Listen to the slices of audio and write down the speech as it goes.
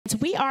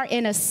we are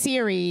in a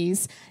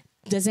series.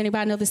 Does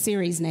anybody know the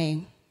series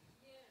name?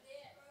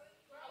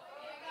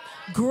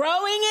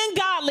 Growing in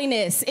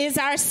Godliness is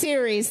our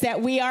series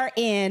that we are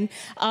in.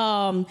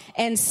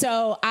 And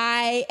so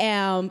I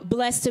am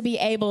blessed to be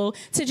able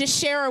to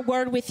just share a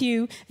word with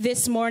you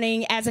this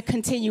morning as a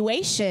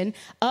continuation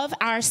of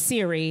our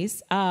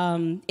series.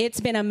 It's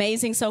been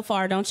amazing so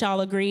far. Don't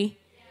y'all agree?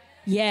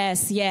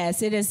 Yes.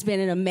 It has been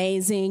an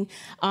amazing,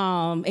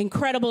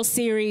 incredible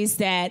series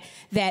that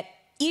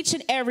each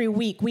and every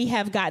week we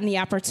have gotten the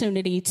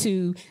opportunity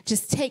to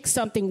just take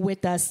something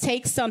with us,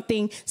 take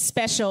something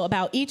special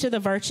about each of the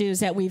virtues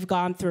that we've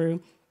gone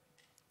through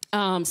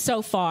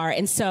so far.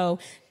 And so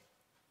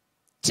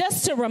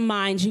just to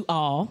remind you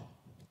all,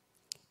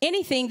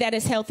 anything that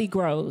is healthy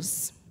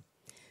grows.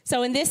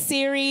 So in this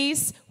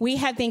series, we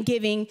have been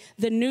giving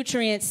the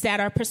nutrients that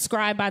are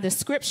prescribed by the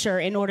scripture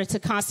in order to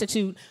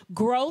constitute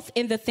growth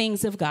in the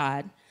things of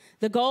God.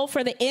 The goal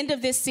for the end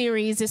of this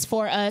series is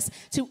for us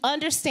to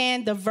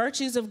understand the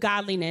virtues of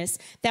godliness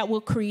that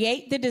will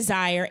create the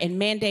desire and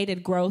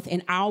mandated growth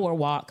in our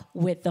walk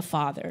with the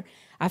Father.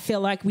 I feel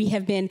like we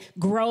have been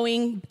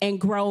growing and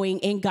growing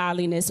in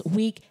godliness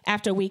week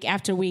after week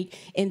after week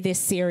in this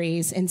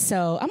series. And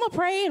so I'm going to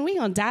pray and we're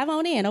going to dive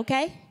on in,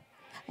 okay?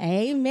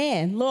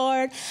 Amen.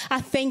 Lord, I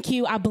thank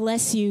you. I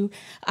bless you.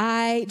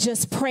 I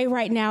just pray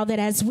right now that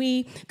as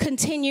we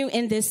continue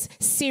in this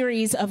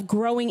series of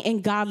growing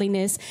in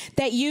godliness,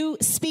 that you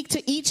speak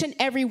to each and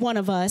every one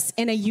of us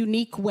in a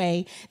unique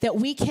way, that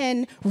we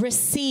can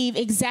receive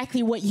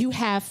exactly what you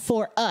have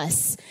for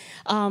us.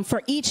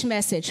 For each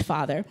message,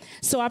 Father.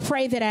 So I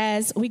pray that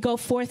as we go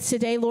forth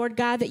today, Lord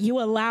God, that you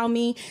allow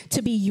me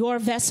to be your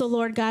vessel,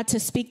 Lord God, to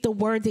speak the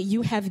word that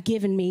you have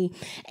given me,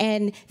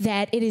 and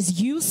that it is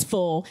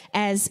useful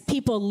as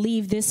people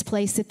leave this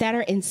place, that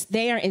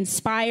they are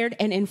inspired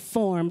and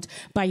informed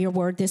by your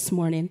word this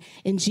morning.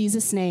 In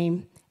Jesus'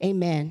 name,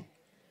 amen.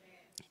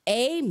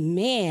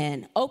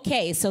 Amen.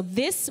 Okay, so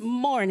this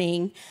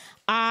morning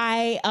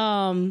I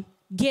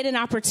get an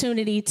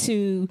opportunity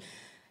to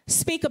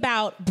speak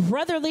about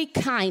brotherly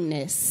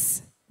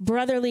kindness.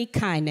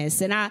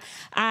 And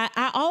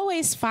I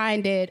always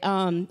find it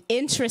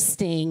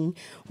interesting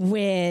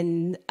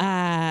when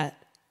I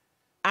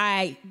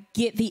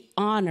get the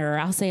honor,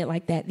 I'll say it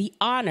like that, the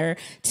honor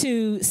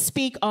to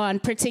speak on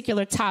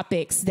particular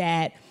topics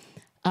that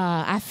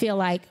I feel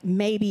like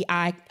maybe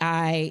I'm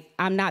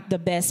not the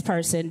best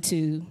person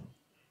to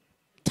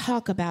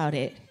talk about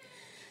it.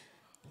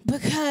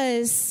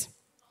 Because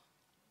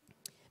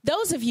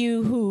those of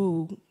you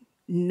who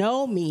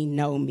know me,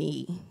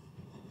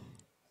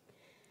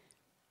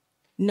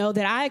 know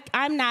that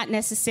I'm not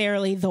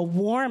necessarily the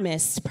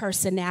warmest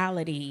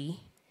personality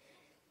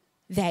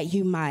that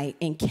you might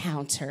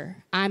encounter.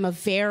 I'm a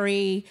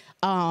very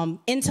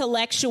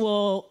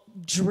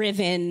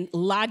intellectual-driven,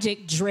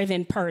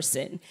 logic-driven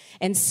person.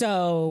 And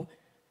so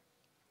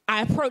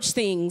I approach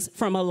things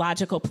from a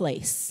logical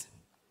place.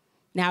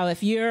 Now,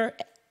 if you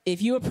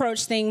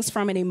approach things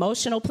from an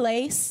emotional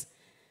place,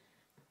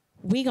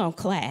 we gonna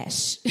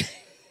clash.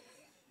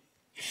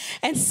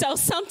 And so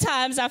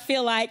sometimes I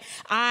feel like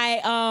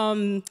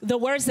the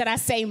words that I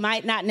say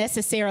might not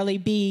necessarily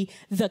be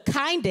the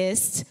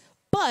kindest,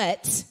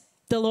 but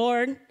the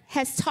Lord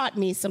has taught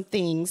me some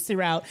things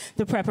throughout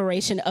the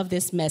preparation of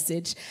this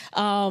message.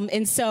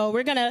 And so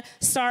we're going to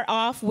start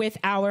off with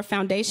our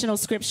foundational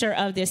scripture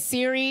of this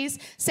series,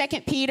 2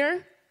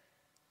 Peter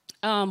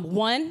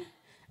 1.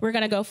 We're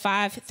going to go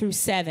 5 through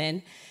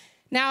 7.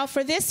 Now,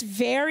 for this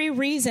very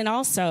reason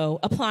also,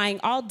 applying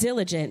all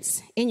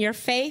diligence, in your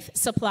faith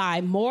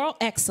supply moral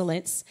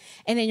excellence,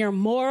 and in your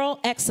moral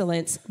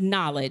excellence,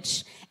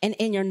 knowledge, and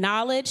in your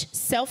knowledge,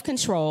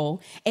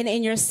 self-control, and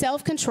in your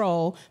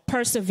self-control,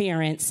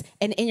 perseverance,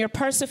 and in your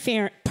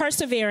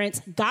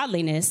perseverance,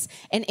 godliness,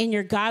 and in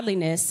your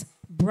godliness,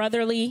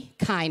 brotherly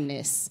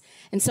kindness.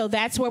 And so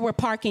that's where we're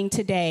parking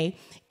today,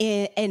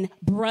 in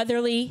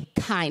brotherly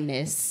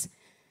kindness.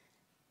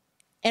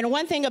 And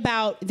one thing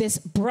about this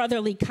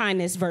brotherly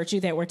kindness virtue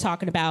that we're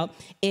talking about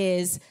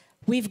is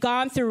we've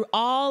gone through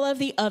all of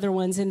the other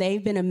ones and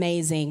they've been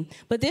amazing.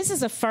 But this is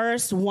the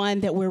first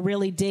one that we're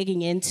really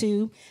digging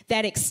into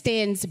that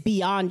extends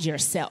beyond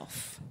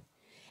yourself.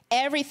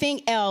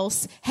 Everything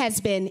else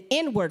has been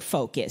inward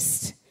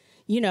focused.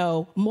 You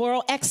know,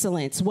 moral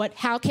excellence. What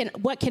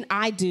can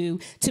I do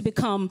to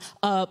become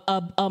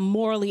a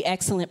morally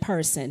excellent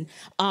person?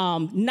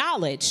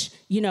 Knowledge.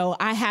 You know,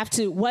 I have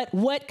to.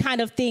 What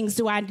kind of things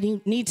do I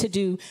need to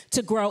do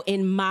to grow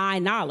in my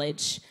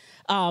knowledge?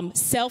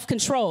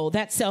 Self-control.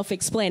 That's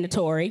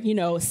self-explanatory. You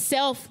know,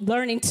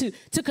 learning to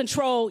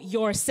control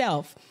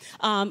yourself.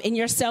 In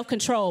your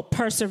self-control,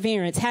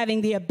 perseverance,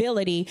 having the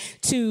ability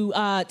to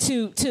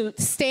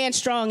stand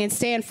strong and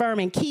stand firm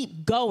and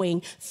keep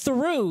going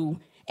through.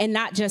 And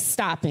not just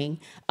stopping.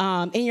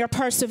 In your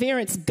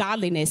perseverance,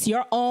 godliness,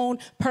 your own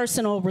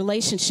personal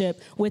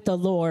relationship with the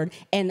Lord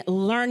and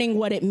learning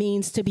what it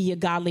means to be a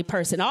godly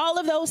person. All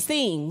of those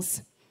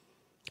things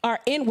are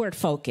inward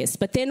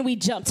focused, but then we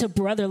jump to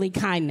brotherly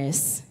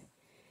kindness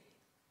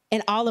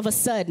and all of a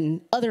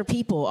sudden other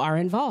people are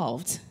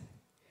involved.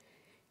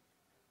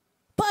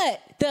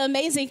 But the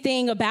amazing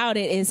thing about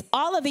it is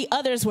all of the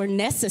others were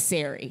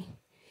necessary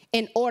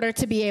in order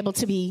to be able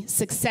to be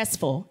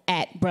successful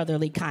at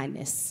brotherly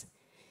kindness.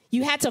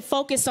 You had to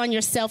focus on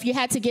yourself. You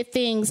had to get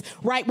things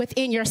right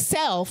within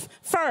yourself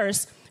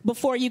first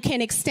before you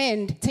can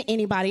extend to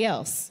anybody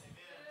else.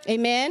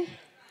 Amen?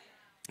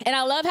 And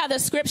I love how the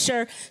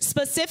scripture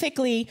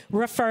specifically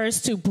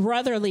refers to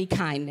brotherly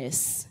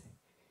kindness.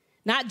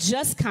 Not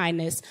just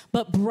kindness,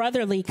 but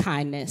brotherly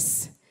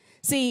kindness.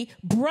 See,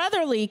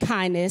 brotherly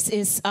kindness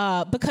is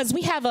because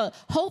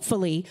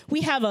hopefully, we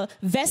have a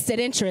vested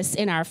interest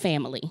in our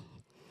family.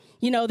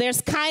 You know,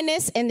 there's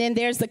kindness, and then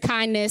there's the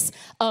kindness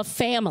of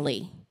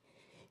family.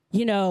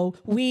 You know,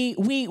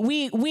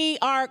 we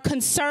are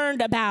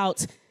concerned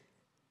about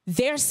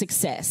their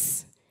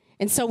success.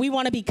 And so we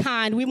want to be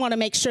kind. We want to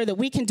make sure that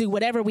we can do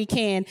whatever we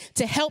can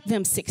to help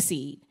them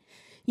succeed.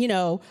 You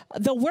know,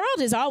 the world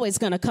is always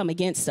going to come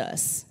against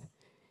us.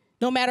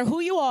 No matter who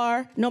you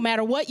are, no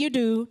matter what you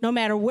do, no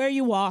matter where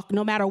you walk,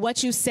 no matter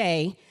what you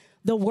say,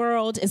 the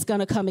world is going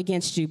to come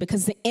against you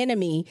because the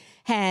enemy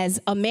has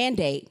a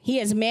mandate. He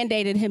has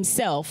mandated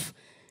himself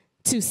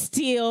to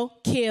steal,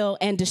 kill,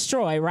 and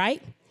destroy,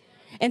 right?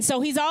 And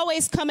so he's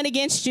always coming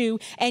against you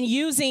and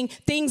using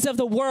things of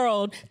the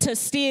world to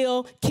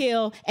steal,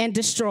 kill, and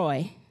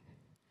destroy.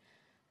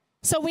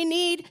 So we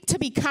need to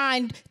be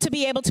kind to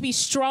be able to be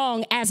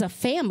strong as a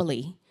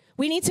family.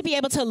 We need to be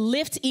able to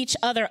lift each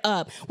other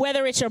up,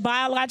 whether it's your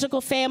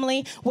biological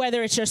family,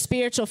 whether it's your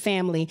spiritual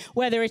family,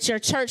 whether it's your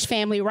church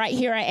family right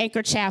here at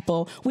Anchor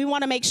Chapel. We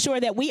want to make sure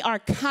that we are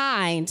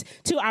kind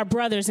to our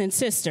brothers and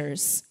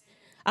sisters.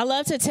 I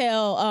love to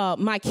tell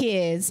my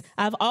kids,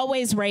 I've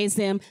always raised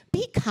them,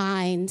 be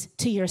kind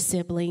to your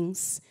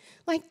siblings.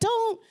 Like,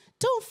 don't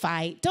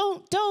fight.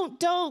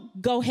 Don't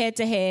go head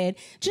to head.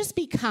 Just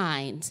be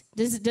kind.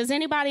 Does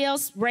anybody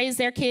else raise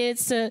their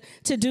kids to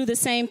do the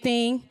same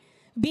thing?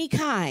 Be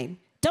kind.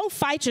 Don't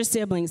fight your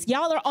siblings.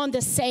 Y'all are on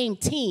the same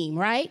team,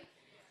 right?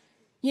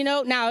 You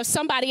know, now if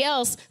somebody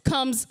else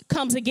comes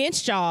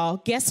against y'all,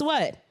 guess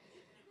what?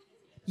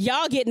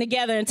 Y'all getting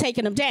together and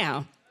taking them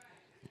down.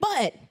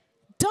 But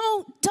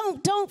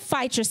don't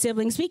fight your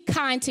siblings. Be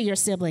kind to your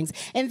siblings.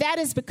 And that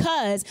is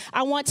because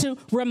I want to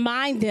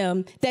remind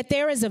them that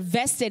there is a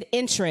vested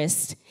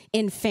interest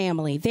in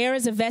family. There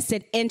is a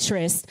vested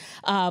interest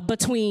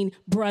between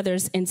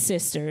brothers and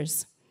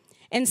sisters.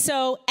 And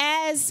so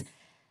as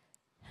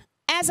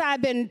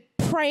I've been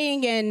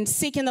praying and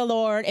seeking the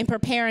Lord and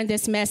preparing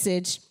this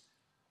message,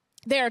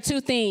 there are two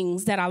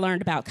things that I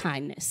learned about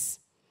kindness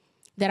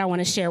that I want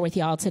to share with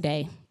y'all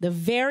today. The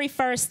very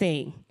first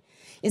thing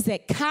is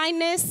that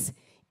kindness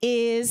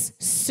is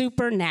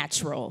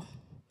supernatural.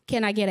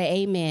 Can I get an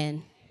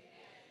amen?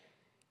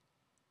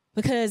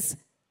 Because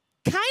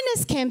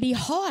kindness can be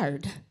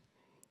hard.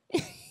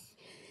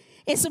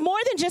 It's more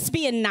than just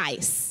being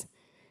nice.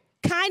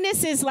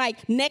 Kindness is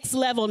like next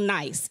level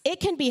nice. It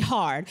can be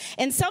hard.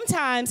 And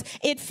sometimes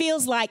it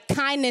feels like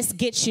kindness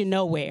gets you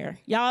nowhere.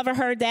 Y'all ever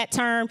heard that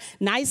term?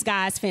 Nice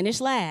guys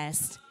finish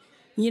last.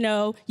 You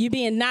know, you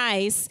being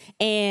nice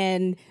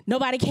and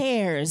nobody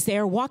cares.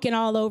 They're walking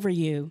all over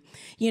you,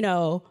 you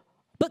know.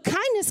 But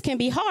kindness can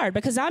be hard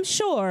because I'm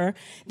sure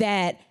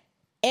that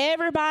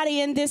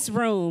everybody in this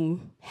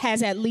room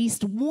has at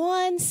least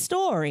one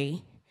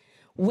story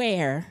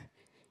where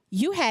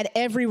you had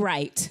every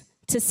right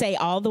to say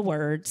all the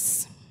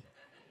words.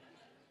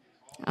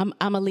 I'm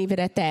going to leave it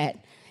at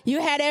that. You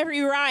had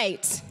every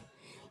right.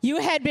 You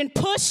had been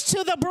pushed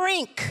to the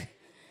brink.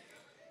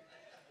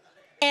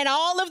 And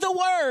all of the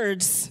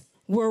words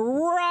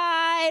were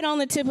right on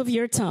the tip of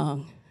your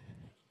tongue.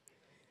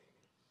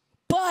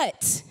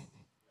 But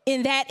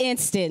in that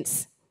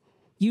instance,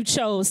 you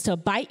chose to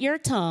bite your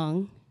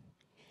tongue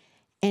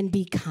and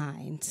be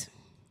kind.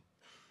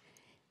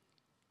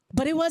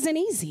 But it wasn't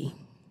easy.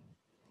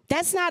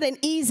 That's not an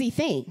easy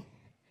thing.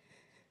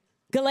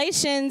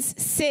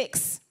 Galatians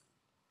 6,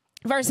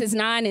 verses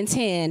 9 and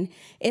 10,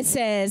 it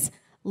says,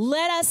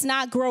 "Let us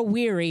not grow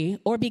weary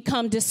or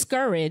become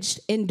discouraged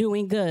in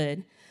doing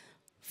good.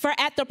 For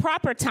at the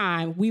proper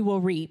time we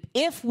will reap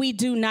if we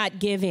do not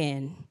give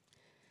in.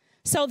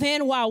 So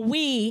then while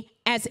we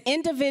as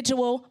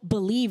individual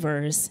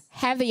believers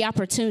have the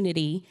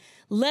opportunity,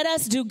 let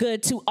us do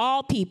good to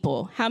all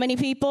people." How many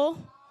people?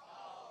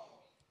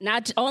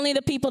 Not only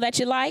the people that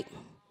you like,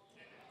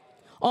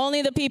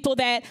 only the people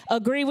that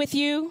agree with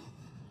you,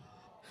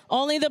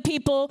 only the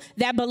people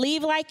that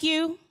believe like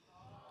you,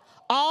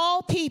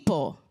 all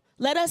people.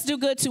 Let us do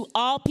good to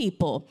all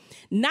people,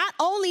 not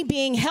only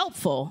being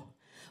helpful,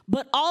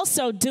 but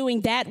also doing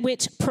that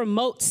which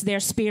promotes their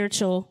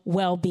spiritual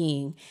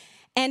well-being,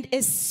 and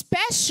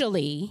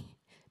especially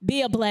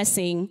be a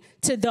blessing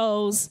to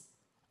those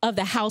of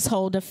the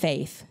household of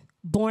faith,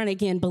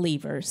 born-again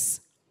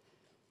believers.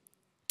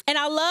 And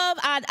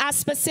I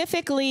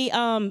specifically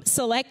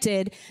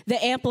selected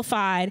the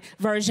Amplified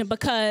version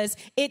because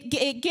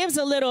it gives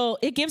a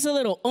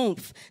little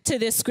oomph to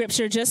this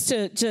scripture just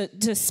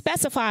to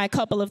specify a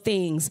couple of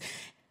things.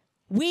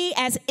 We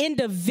as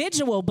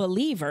individual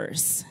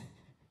believers,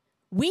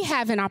 we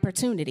have an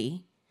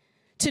opportunity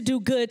to do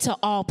good to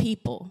all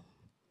people.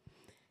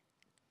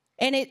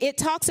 And it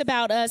talks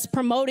about us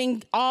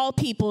promoting all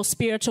people's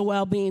spiritual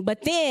well-being.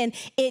 But then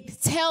it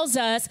tells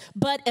us,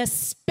 but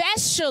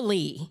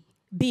especially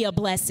be a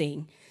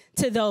blessing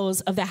to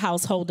those of the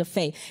household of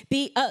faith.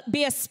 Be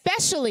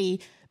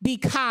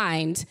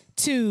kind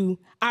to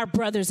our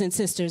brothers and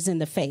sisters in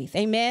the faith.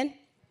 Amen?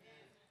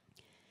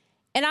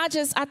 And I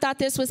thought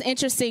this was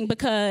interesting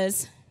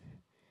because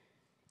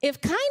if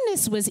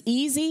kindness was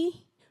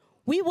easy,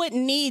 we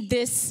wouldn't need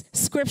this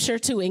scripture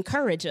to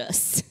encourage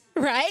us,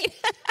 right?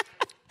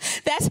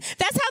 That's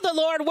how the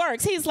Lord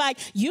works. He's like,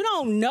 you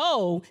don't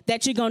know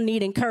that you're going to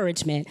need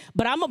encouragement,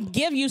 but I'm going to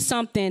give you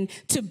something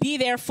to be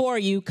there for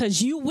you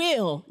because you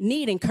will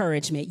need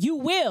encouragement. You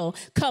will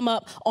come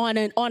up on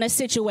a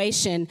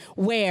situation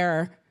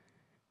where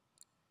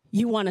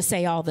you want to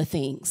say all the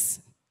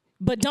things.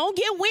 But don't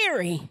get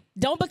weary.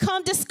 Don't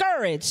become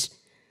discouraged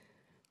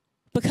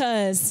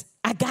because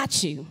I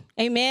got you.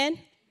 Amen?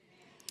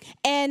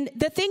 And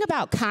the thing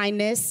about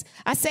kindness,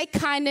 I say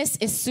kindness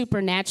is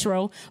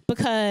supernatural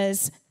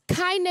because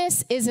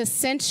kindness is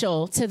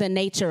essential to the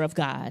nature of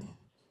God.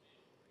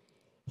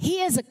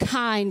 He is a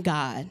kind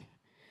God.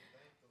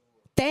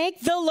 Thank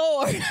the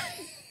Lord.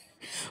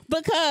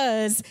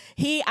 Because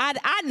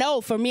I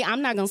know for me,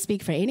 I'm not going to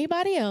speak for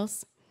anybody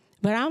else,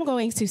 but I'm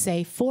going to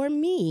say for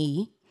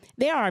me,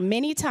 there are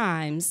many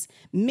times,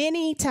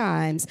 many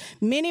times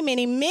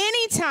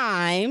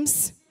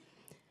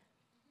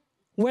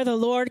where the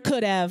Lord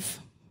could have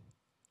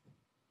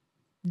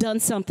done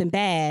something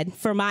bad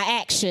for my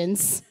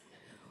actions,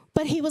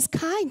 but he was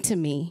kind to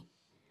me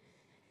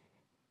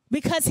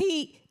because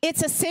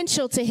it's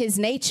essential to his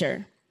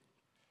nature.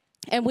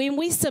 And when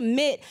we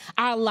submit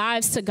our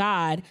lives to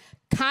God,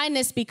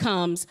 kindness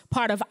becomes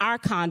part of our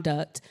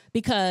conduct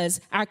because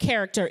our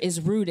character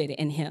is rooted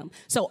in him.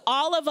 So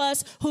all of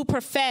us who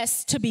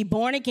profess to be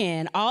born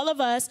again, all of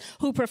us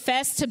who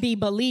profess to be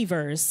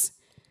believers,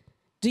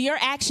 do your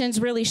actions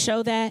really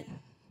show that?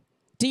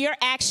 Do your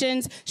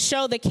actions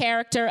show the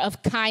character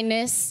of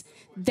kindness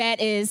that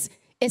is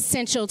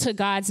essential to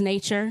God's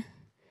nature?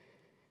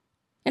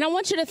 And I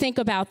want you to think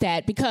about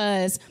that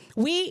because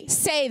we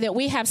say that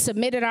we have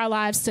submitted our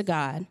lives to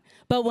God.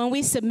 But when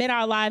we submit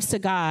our lives to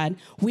God,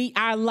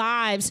 our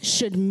lives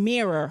should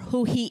mirror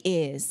who he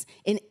is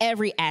in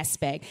every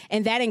aspect.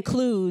 And that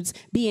includes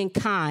being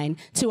kind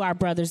to our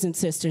brothers and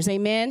sisters.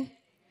 Amen?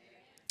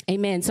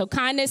 Amen. So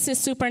kindness is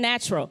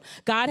supernatural.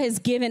 God has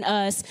given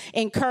us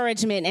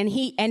encouragement, and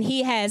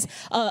he has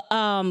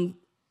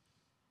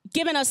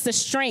given us the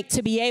strength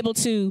to be able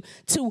to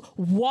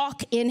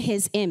walk in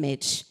his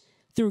image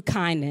through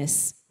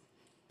kindness.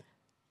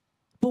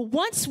 But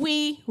once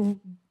we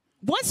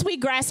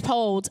grasp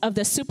hold of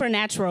the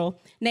supernatural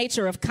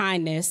nature of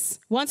kindness,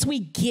 once we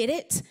get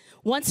it,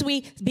 once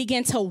we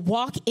begin to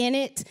walk in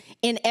it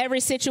in every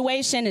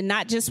situation and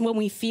not just when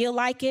we feel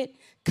like it,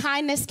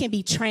 kindness can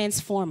be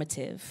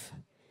transformative.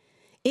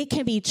 It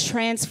can be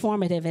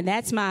transformative. And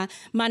that's my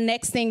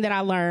next thing that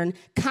I learned.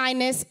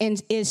 Kindness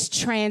is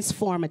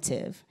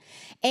transformative.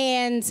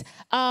 And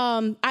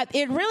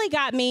it really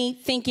got me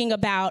thinking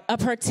about a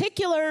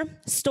particular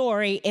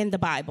story in the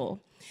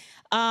Bible.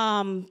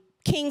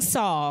 King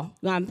Saul.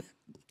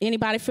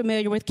 Anybody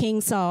familiar with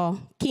King Saul?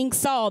 King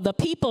Saul, the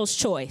people's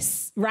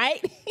choice, right?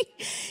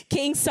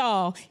 King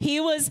Saul, he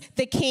was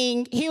the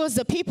king. He was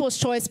the people's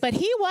choice, but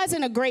he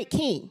wasn't a great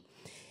king.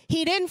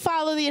 He didn't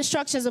follow the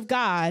instructions of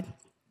God.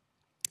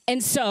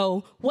 And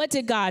so what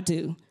did God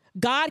do?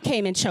 God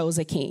came and chose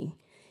a king.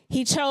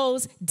 He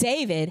chose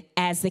David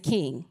as the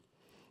king.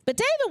 But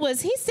David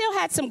he still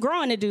had some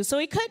growing to do, so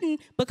he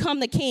couldn't become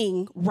the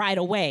king right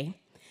away.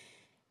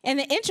 And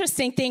the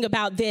interesting thing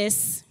about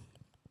this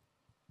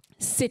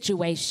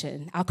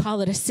situation, I'll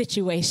call it a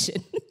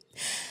situation,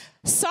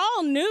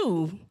 Saul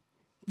knew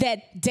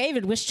that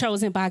David was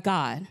chosen by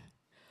God,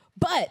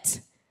 but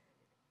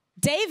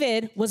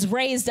David was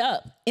raised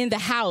up in the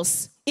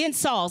house, in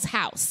Saul's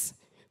house.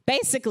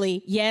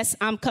 Basically, yes,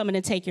 I'm coming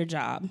to take your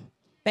job,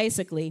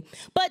 basically.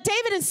 But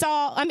David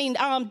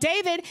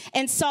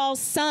and Saul's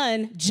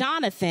son,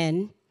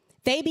 Jonathan,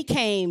 they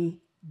became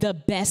the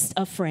best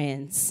of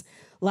friends.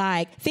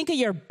 Like, think of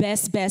your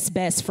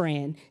best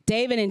friend.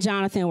 David and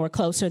Jonathan were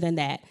closer than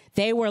that.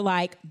 They were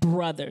like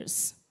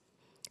brothers.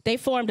 They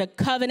formed a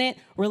covenant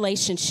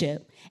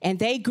relationship, and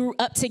they grew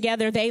up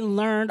together. They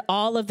learned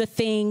all of the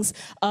things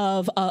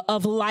of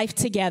life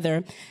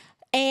together.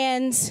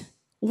 And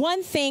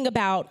one thing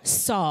about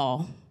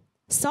Saul,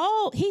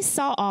 he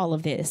saw all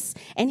of this,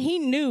 and he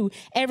knew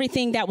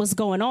everything that was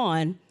going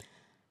on.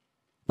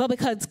 But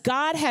because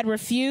God had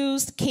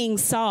refused King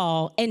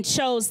Saul and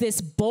chose this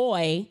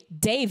boy,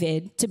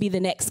 David, to be the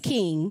next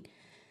king,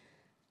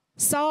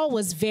 Saul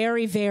was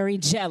very, very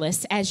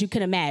jealous, as you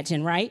can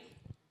imagine, right?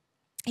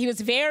 He was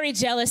very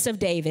jealous of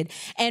David.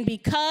 And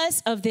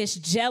because of this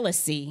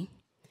jealousy,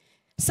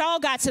 Saul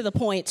got to the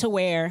point to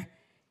where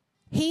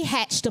he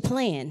hatched a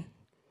plan.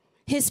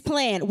 His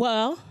plan,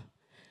 well,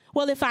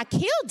 if I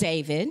kill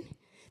David,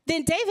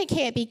 then David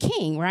can't be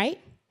king, right?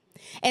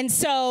 And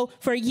so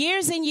for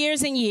years and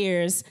years and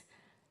years,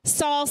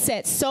 Saul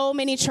set so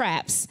many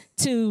traps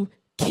to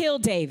kill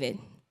David,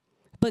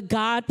 but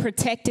God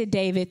protected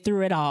David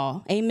through it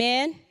all.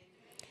 Amen?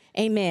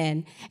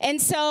 Amen.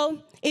 And so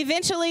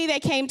eventually they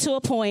came to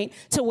a point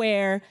to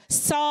where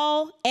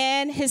Saul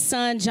and his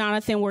son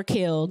Jonathan were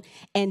killed,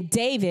 and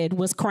David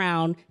was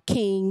crowned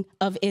king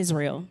of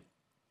Israel.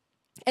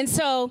 And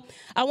so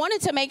I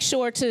wanted to make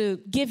sure to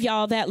give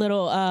y'all that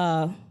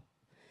little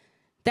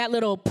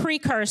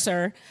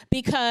precursor,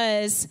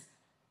 because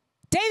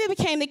David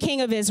became the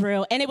king of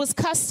Israel, and it was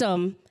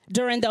custom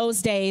during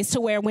those days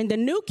to where when the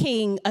new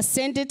king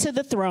ascended to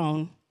the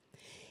throne,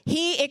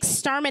 he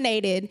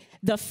exterminated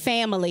the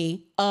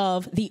family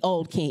of the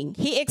old king.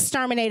 He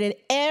exterminated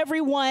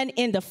everyone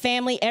in the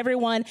family,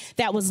 everyone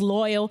that was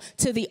loyal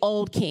to the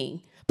old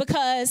king,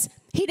 because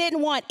he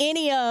didn't want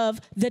any of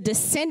the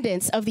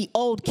descendants of the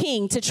old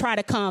king to try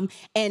to come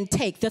and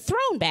take the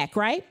throne back,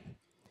 right?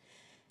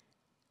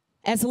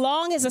 As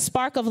long as a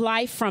spark of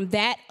life from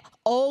that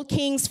old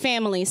king's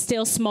family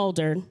still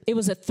smoldered, it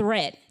was a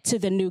threat to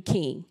the new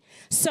king.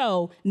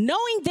 So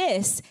knowing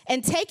this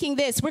and taking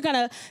this, we're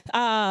going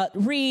to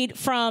read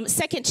from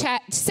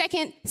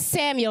 2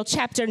 Samuel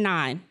chapter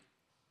 9.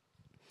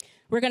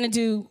 We're going to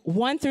do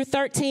 1 through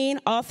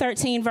 13, all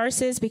 13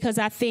 verses, because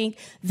I think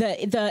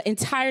the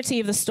entirety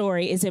of the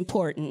story is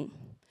important.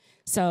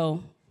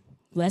 So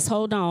let's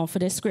hold on for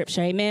this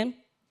scripture. Amen.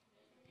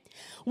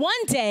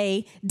 One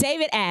day,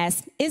 David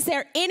asked, "Is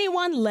there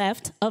anyone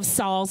left of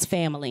Saul's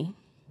family?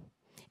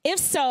 If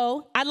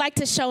so, I'd like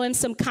to show him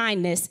some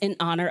kindness in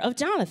honor of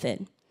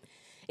Jonathan."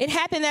 It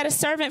happened that a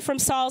servant from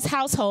Saul's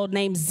household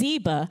named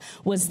Ziba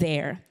was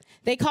there.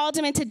 They called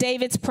him into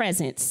David's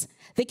presence.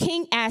 The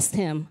king asked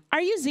him,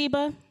 "Are you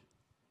Ziba?"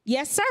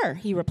 "Yes, sir,"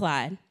 he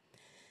replied.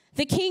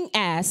 The king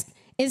asked,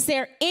 "Is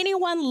there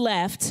anyone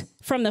left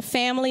from the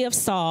family of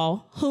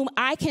Saul whom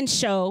I can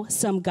show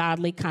some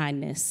godly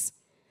kindness?"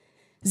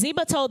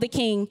 Ziba told the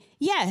king,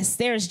 "Yes,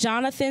 there's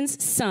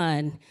Jonathan's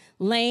son,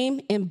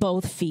 lame in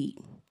both feet."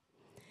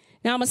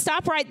 Now, I'm going to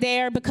stop right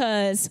there,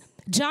 because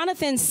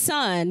Jonathan's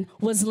son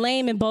was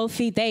lame in both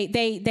feet.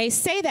 They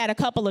say that a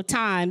couple of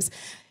times.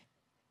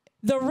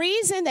 The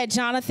reason that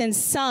Jonathan's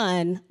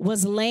son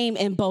was lame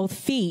in both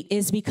feet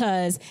is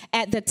because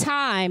at the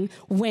time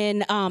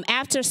when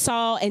after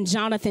Saul and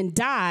Jonathan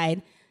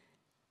died,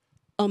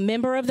 a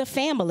member of the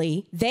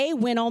family, they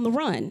went on the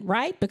run,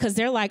 right? Because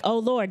they're like, "Oh,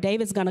 Lord,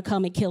 David's going to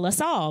come and kill us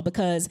all,"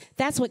 because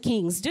that's what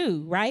kings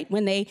do, right?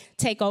 When they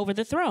take over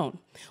the throne.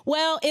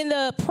 Well, in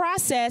the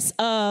process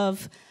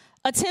of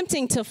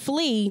attempting to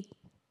flee,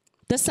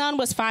 the son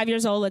was 5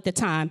 years old at the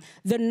time.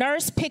 The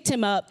nurse picked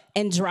him up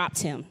and dropped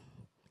him,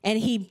 and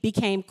he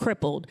became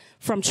crippled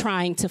from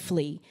trying to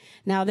flee.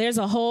 Now, there's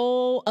a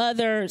whole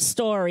other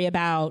story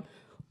about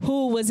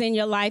who was in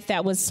your life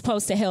that was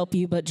supposed to help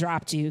you but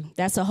dropped you.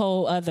 That's a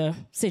whole other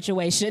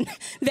situation.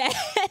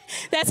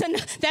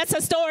 That's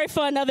a story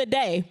for another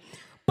day.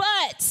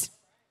 But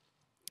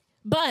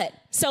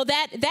so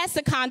that's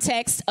the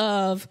context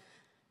of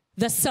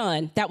the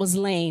son that was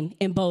lame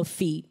in both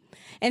feet.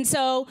 And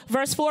so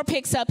verse 4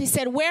 picks up. He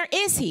said, "Where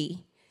is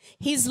he?"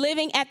 "He's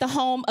living at the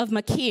home of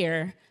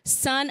Machir,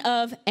 son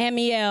of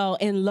Amiel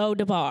in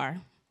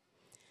Lodabar."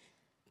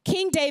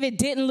 King David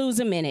didn't lose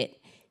a minute.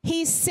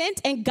 He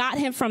sent and got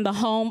him from the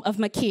home of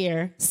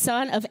Machir,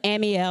 son of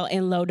Amiel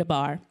in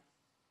Lodabar.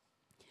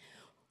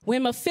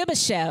 When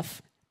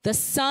Mephibosheth, the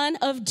son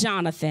of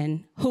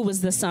Jonathan, who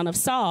was the son of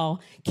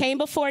Saul, came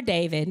before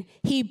David,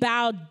 he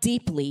bowed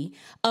deeply,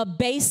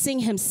 abasing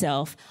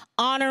himself,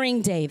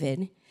 honoring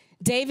David.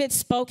 David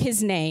spoke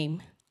his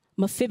name,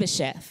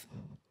 "Mephibosheth."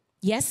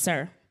 "Yes,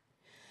 sir."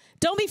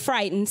 "Don't be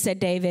frightened," said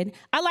David.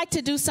 "I'd like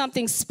to do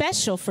something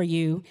special for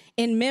you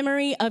in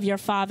memory of your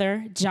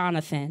father,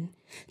 Jonathan.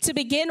 To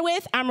begin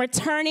with, I'm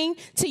returning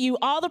to you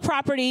all the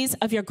properties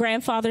of your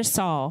grandfather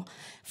Saul.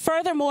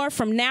 Furthermore,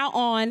 from now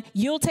on,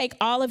 you'll take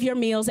all of your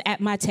meals at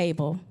my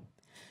table."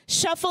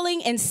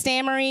 Shuffling and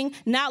stammering,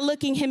 not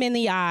looking him in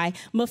the eye,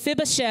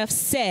 Mephibosheth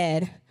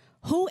said,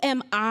 "Who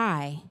am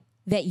I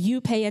that you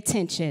pay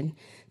attention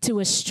to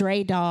a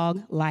stray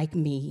dog like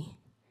me?"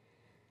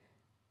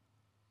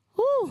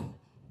 Whew.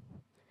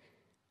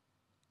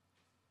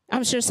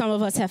 I'm sure some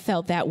of us have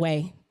felt that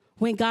way.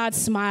 When God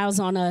smiles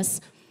on us,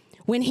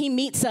 when he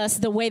meets us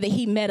the way that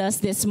he met us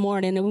this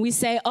morning, and we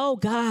say, "Oh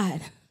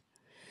God,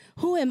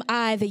 who am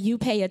I that you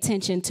pay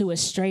attention to a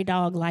stray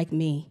dog like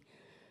me?"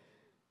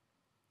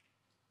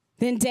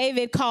 Then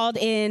David called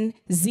in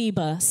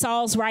Ziba,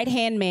 Saul's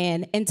right-hand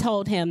man, and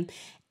told him,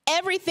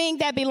 "Everything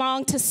that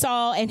belonged to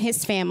Saul and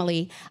his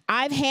family,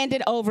 I've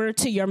handed over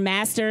to your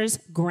master's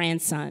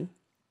grandson.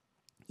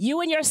 You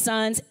and your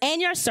sons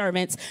and your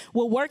servants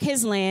will work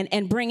his land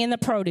and bring in the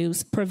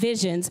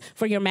provisions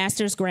for your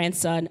master's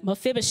grandson,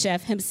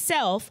 Mephibosheth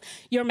himself,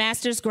 your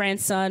master's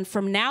grandson,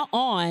 from now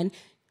on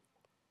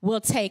will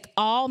take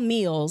all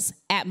meals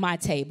at my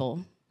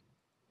table."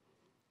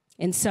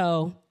 And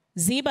so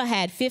Ziba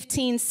had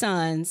 15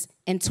 sons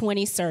and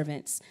 20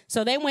 servants.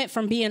 So they went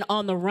from being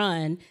on the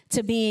run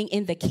to being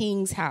in the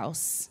king's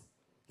house.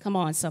 Come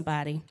on,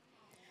 somebody.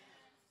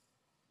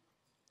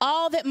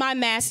 all that my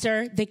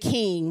master, the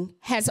king,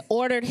 has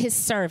ordered his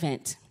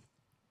servant,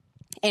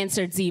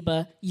 answered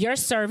Ziba, your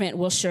servant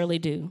will surely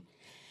do.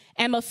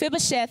 And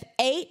Mephibosheth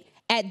ate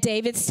at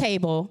David's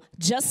table,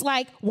 just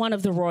like one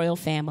of the royal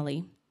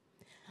family.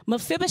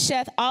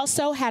 Mephibosheth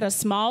also had a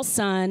small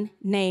son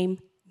named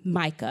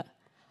Micah.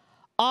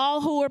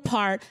 All who were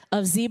part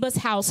of Ziba's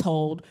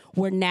household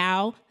were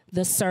now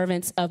the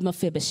servants of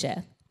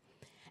Mephibosheth.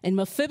 And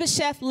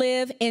Mephibosheth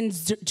lived in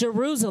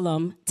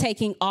Jerusalem,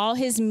 taking all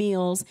his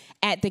meals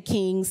at the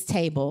king's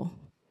table.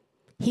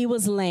 He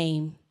was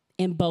lame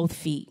in both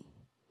feet.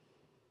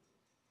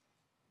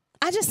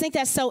 I just think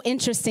that's so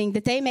interesting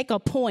that they make a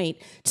point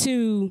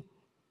to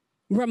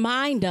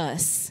remind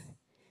us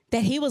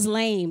that he was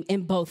lame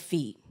in both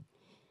feet.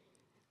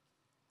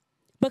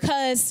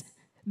 Because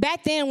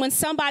back then, when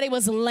somebody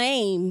was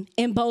lame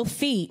in both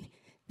feet,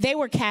 they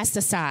were cast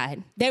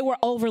aside. They were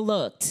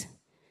overlooked.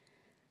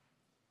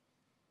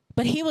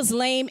 But he was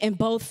lame in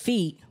both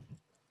feet.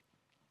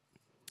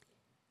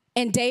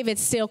 And David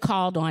still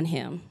called on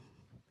him.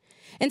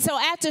 And so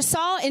after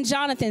Saul and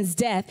Jonathan's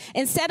death,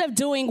 instead of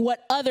doing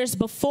what others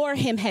before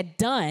him had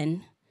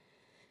done,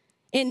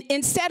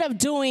 instead of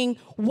doing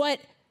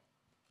what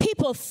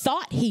people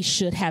thought he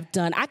should have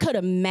done, I could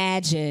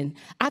imagine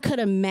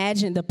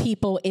the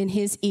people in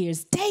his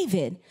ears,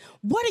 David,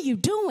 what are you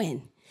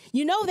doing?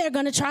 You know they're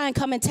going to try and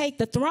come and take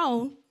the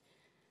throne.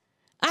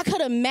 I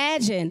could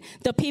imagine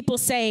the people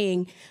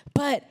saying,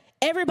 but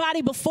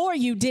everybody before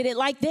you did it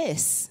like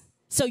this,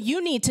 so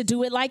you need to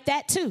do it like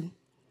that too.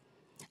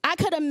 I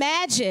could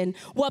imagine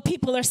what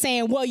people are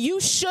saying, well,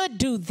 you should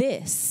do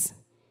this.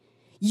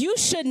 You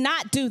should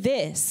not do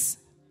this.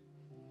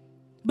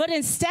 But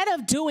instead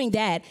of doing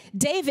that,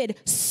 David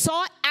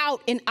sought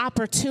out an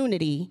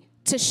opportunity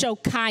to show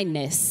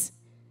kindness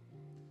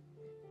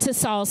to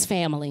Saul's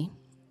family.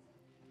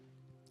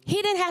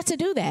 He didn't have to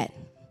do that.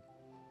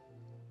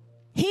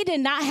 He did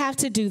not have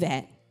to do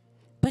that.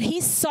 But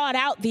he sought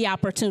out the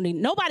opportunity.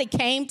 Nobody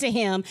came to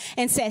him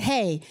and said,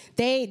 hey,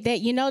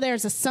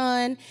 there's a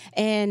son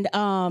and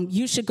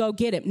you should go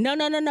get him.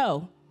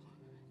 No.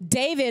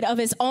 David, of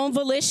his own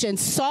volition,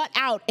 sought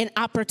out an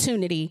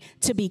opportunity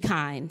to be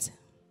kind.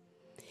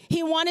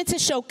 He wanted to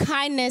show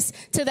kindness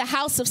to the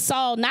house of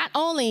Saul, not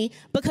only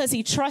because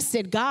he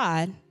trusted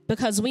God,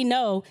 because we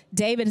know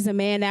David is a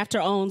man after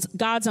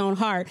God's own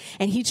heart,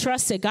 and he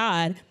trusted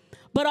God,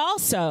 but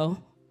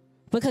also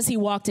because he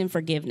walked in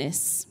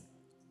forgiveness.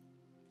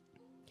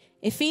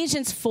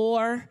 Ephesians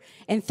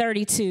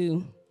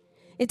 4:32,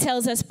 it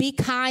tells us, be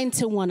kind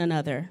to one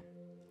another,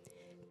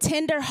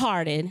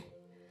 tenderhearted,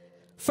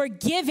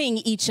 forgiving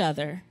each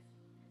other,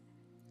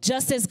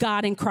 just as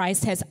God in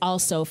Christ has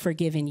also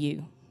forgiven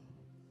you.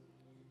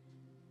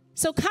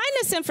 So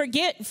kindness and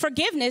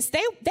forgiveness,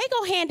 they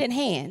go hand in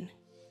hand.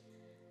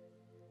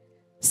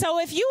 So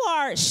if you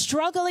are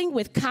struggling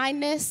with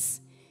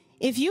kindness,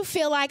 if you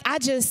feel like I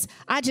just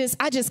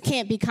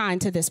can't be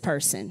kind to this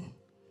person,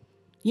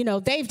 you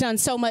know, they've done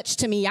so much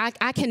to me,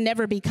 I can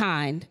never be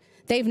kind.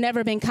 They've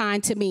never been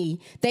kind to me.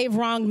 They've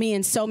wronged me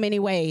in so many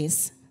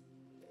ways.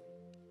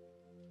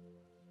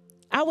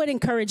 I would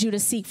encourage you to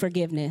seek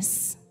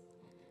forgiveness.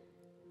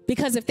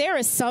 Because if there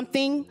is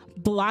something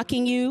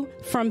blocking you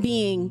from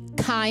being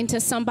kind to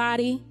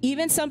somebody,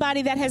 even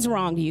somebody that has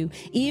wronged you,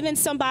 even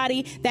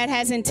somebody that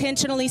has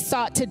intentionally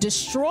sought to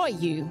destroy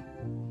you,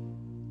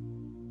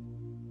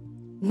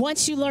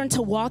 once you learn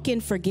to walk in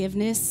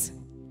forgiveness,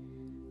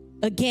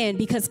 again,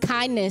 because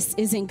kindness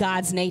is in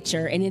God's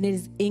nature and it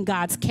is in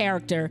God's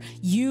character,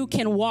 you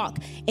can walk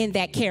in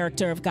that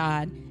character of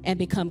God and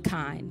become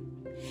kind.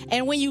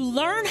 And when you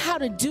learn how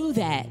to do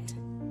that,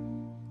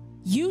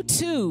 you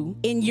too,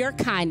 in your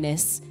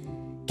kindness,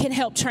 can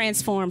help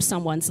transform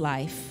someone's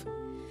life.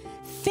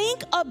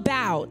 Think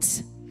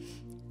about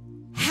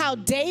how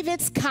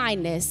David's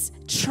kindness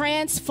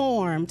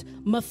transformed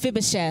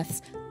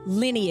Mephibosheth's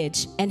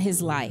lineage and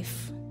his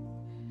life.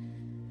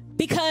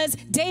 Because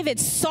David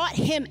sought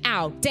him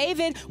out.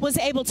 David was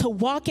able to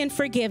walk in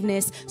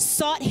forgiveness,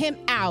 sought him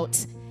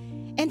out,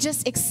 and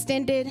just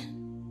extended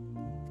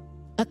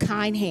a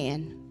kind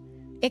hand,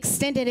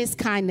 extended his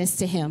kindness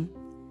to him.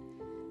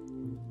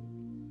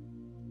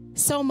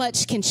 So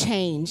much can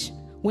change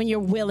when you're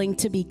willing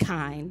to be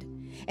kind.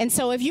 And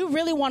so if you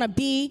really want to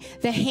be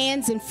the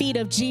hands and feet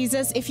of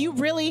Jesus, if you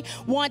really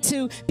want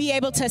to be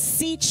able to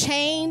see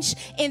change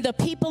in the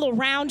people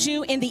around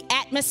you, in the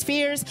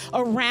atmospheres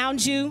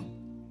around you,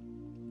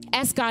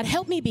 ask God,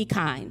 help me be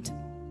kind.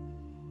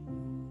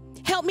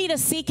 Help me to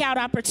seek out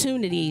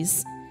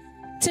opportunities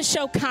to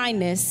show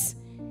kindness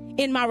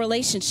in my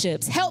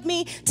relationships. Help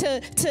me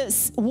to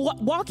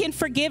walk in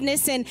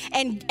forgiveness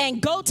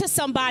and go to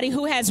somebody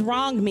who has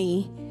wronged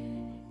me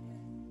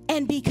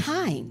and be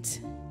kind.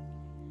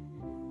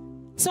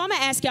 So I'm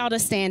going to ask y'all to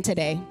stand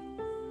today,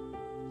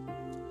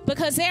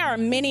 because there are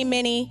many,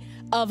 many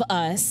of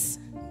us,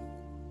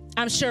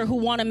 I'm sure, who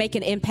want to make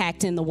an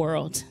impact in the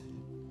world,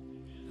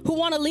 who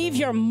want to leave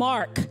your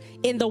mark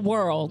in the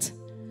world,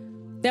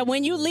 that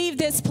when you leave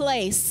this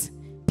place,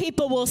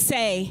 people will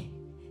say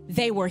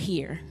they were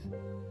here.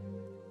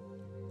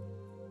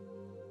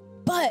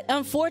 But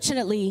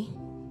unfortunately,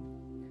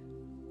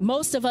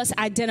 most of us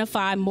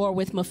identify more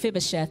with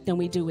Mephibosheth than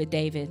we do with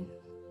David,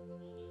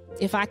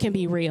 if I can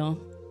be real.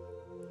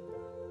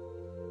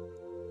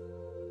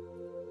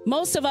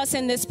 Most of us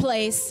in this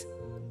place,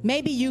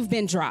 maybe you've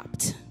been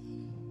dropped.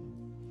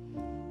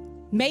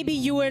 Maybe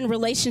you were in a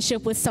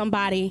relationship with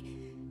somebody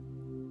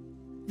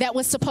that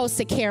was supposed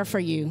to care for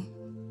you,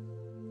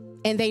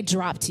 and they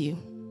dropped you.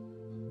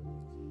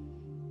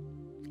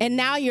 And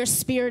now your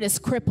spirit is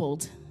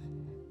crippled.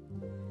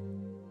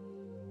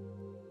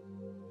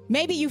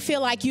 Maybe you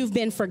feel like you've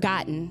been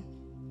forgotten.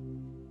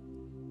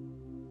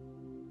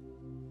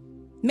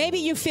 Maybe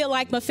you feel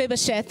like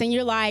Mephibosheth and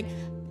you're like,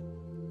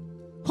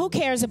 who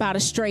cares about a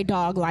stray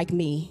dog like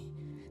me?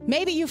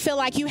 Maybe you feel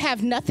like you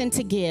have nothing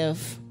to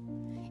give.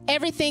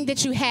 Everything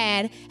that you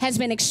had has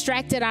been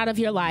extracted out of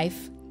your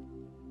life.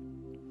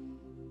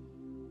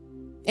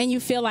 And you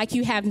feel like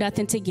you have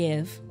nothing to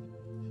give.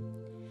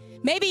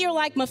 Maybe you're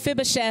like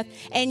Mephibosheth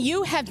and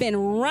you have been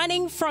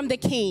running from the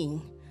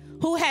king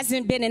who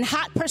hasn't been in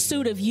hot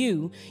pursuit of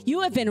you.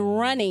 You have been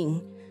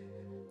running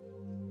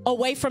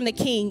away from the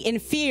king in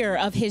fear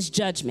of his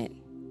judgment.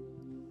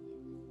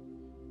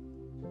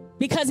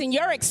 Because in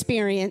your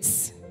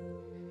experience,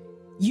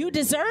 you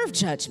deserve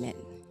judgment.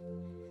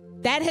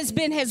 That has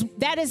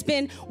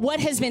been what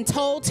has been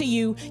told to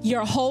you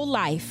your whole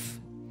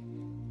life.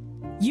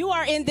 You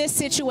are in this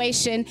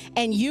situation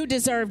and you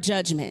deserve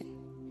judgment.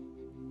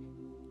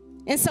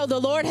 And so the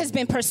Lord has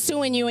been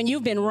pursuing you and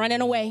you've been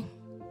running away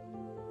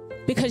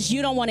because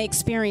you don't want to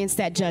experience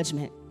that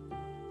judgment.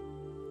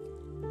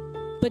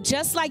 But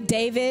just like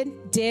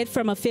David did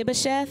for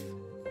Mephibosheth,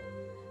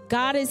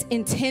 God is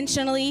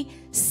intentionally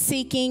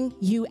seeking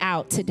you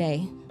out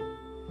today.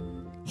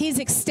 He's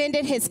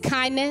extended his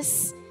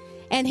kindness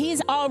and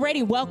he's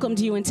already welcomed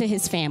you into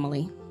his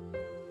family.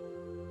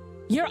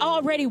 You're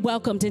already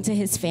welcomed into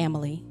his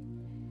family.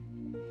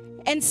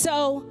 And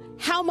so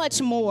how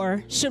much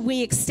more should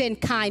we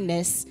extend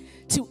kindness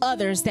to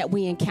others that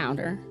we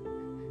encounter?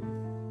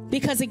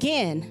 Because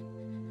again,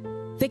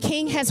 the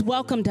king has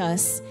welcomed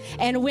us.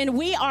 And when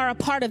we are a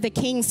part of the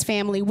king's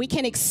family, we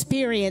can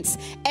experience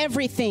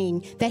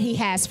everything that he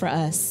has for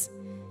us.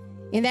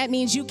 And that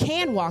means you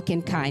can walk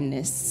in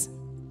kindness.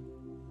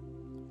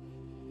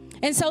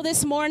 And so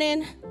this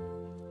morning,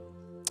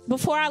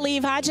 before I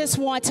leave, I just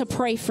want to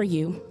pray for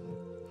you.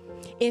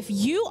 If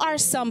you are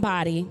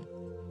somebody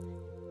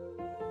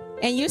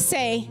and you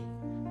say,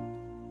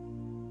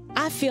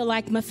 I feel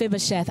like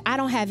Mephibosheth, I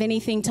don't have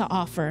anything to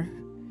offer,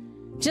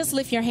 just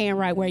lift your hand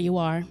right where you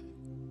are.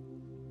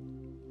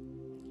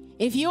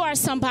 If you are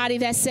somebody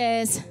that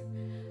says,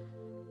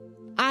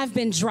 I've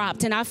been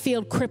dropped and I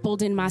feel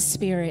crippled in my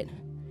spirit,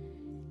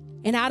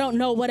 and I don't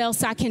know what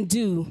else I can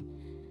do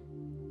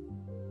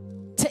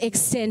to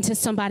extend to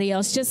somebody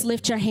else, just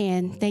lift your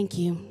hand. Thank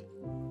you.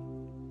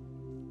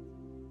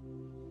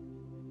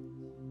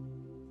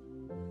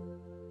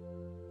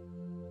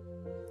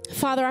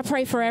 Father, I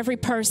pray for every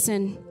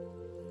person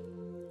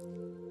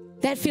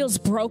that feels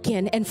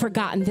broken and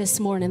forgotten this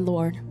morning,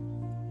 Lord.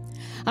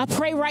 I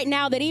pray right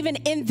now that even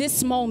in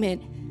this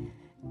moment,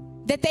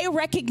 that they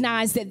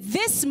recognize that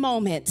this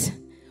moment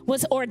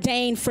was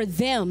ordained for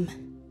them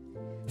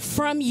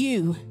from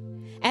you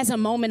as a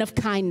moment of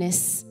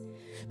kindness.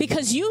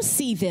 Because you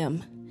see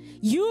them,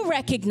 you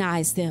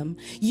recognize them,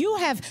 you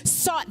have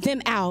sought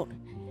them out,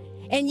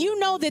 and you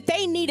know that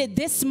they needed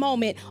this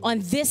moment on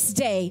this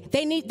day.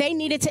 They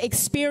needed to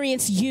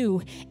experience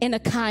you in a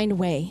kind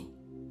way.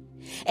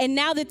 And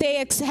now that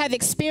they have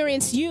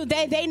experienced you,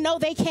 they know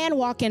they can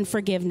walk in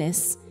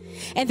forgiveness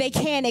and they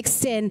can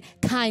extend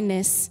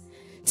kindness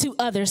to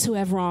others who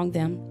have wronged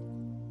them.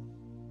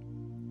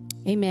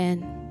 Amen.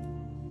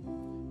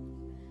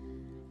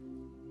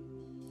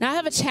 Now I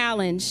have a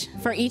challenge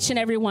for each and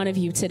every one of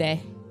you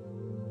today.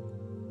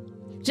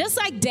 Just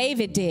like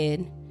David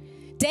did,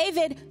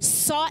 David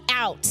sought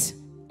out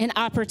an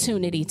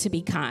opportunity to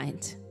be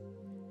kind.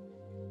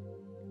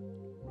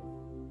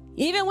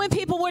 Even when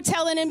people were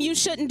telling him you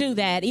shouldn't do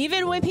that,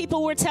 even when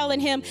people were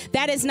telling him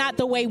that is not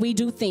the way we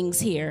do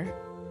things here,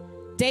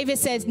 David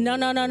says, no.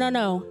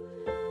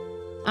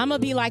 I'm going to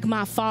be like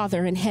my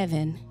Father in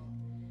heaven.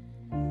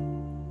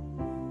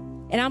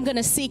 And I'm going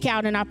to seek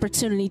out an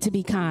opportunity to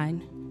be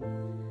kind.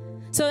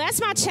 So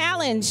that's my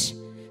challenge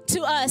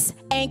to us,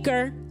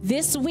 Anchor,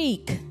 this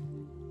week.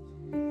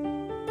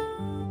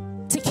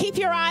 To keep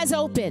your eyes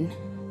open.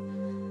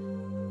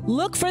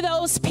 Look for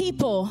those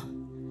people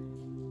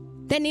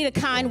that need a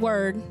kind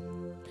word.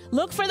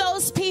 Look for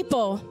those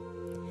people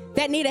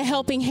that need a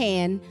helping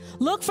hand.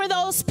 Look for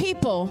those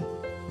people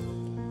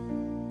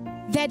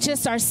that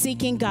just are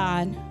seeking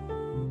God.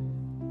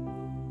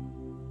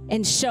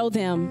 And show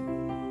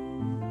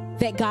them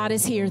that God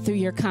is here through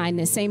your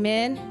kindness.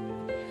 Amen.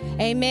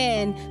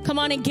 Amen. Come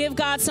on and give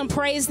God some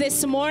praise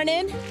this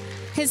morning.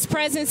 His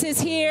presence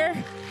is here.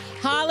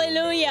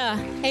 Hallelujah.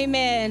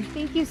 Amen.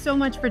 Thank you so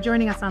much for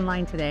joining us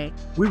online today.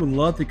 We would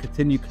love to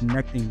continue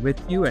connecting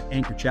with you at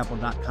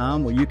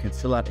anchorchapel.com, where you can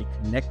fill out a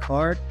connect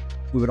card.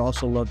 We would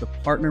also love to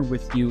partner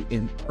with you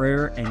in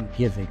prayer and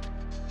giving.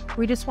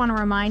 We just want to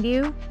remind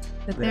you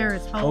that there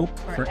is hope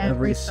for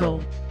every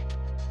soul.